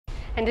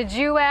And did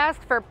you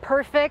ask for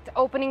perfect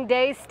opening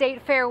day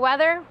state fair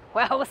weather?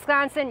 Well,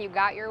 Wisconsin, you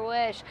got your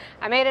wish.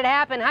 I made it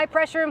happen. High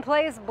pressure in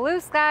place, blue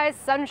skies,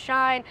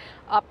 sunshine,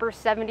 upper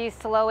 70s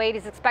to low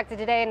 80s expected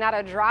today, and not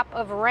a drop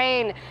of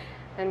rain.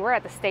 And we're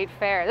at the state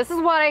fair. This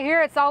is what I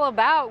hear it's all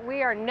about.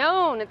 We are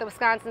known at the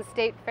Wisconsin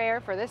State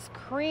Fair for this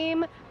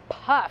cream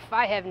puff.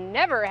 I have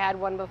never had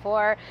one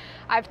before.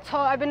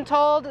 I've been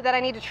told that I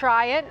need to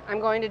try it.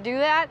 I'm going to do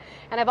that.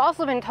 And I've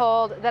also been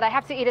told that I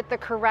have to eat it the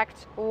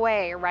correct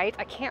way, right?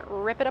 I can't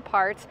rip it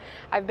apart.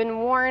 I've been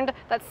warned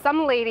that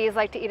some ladies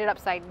like to eat it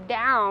upside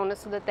down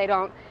so that they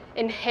don't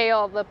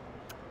inhale the,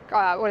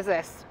 what is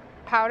this?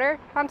 Powder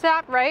on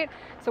top, right?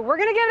 So we're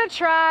gonna give it a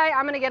try.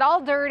 I'm gonna get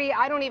all dirty.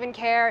 I don't even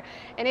care.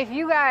 And if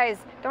you guys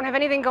don't have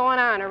anything going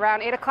on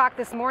around 8 o'clock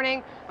this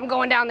morning, I'm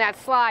going down that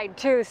slide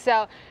too.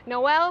 So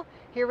Noelle,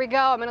 here we go.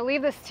 I'm gonna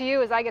leave this to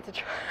you as I get to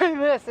try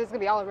this. It's gonna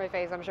be all over my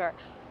face, I'm sure.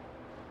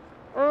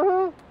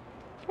 Woo!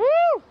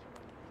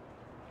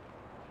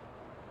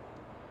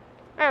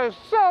 That is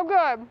so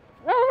good.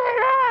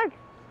 Oh my God!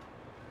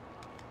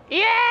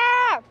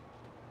 Yeah!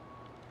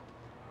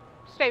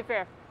 State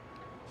Fair.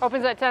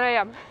 Opens at 10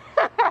 a.m.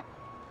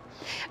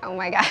 Oh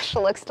my gosh,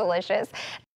 looks delicious.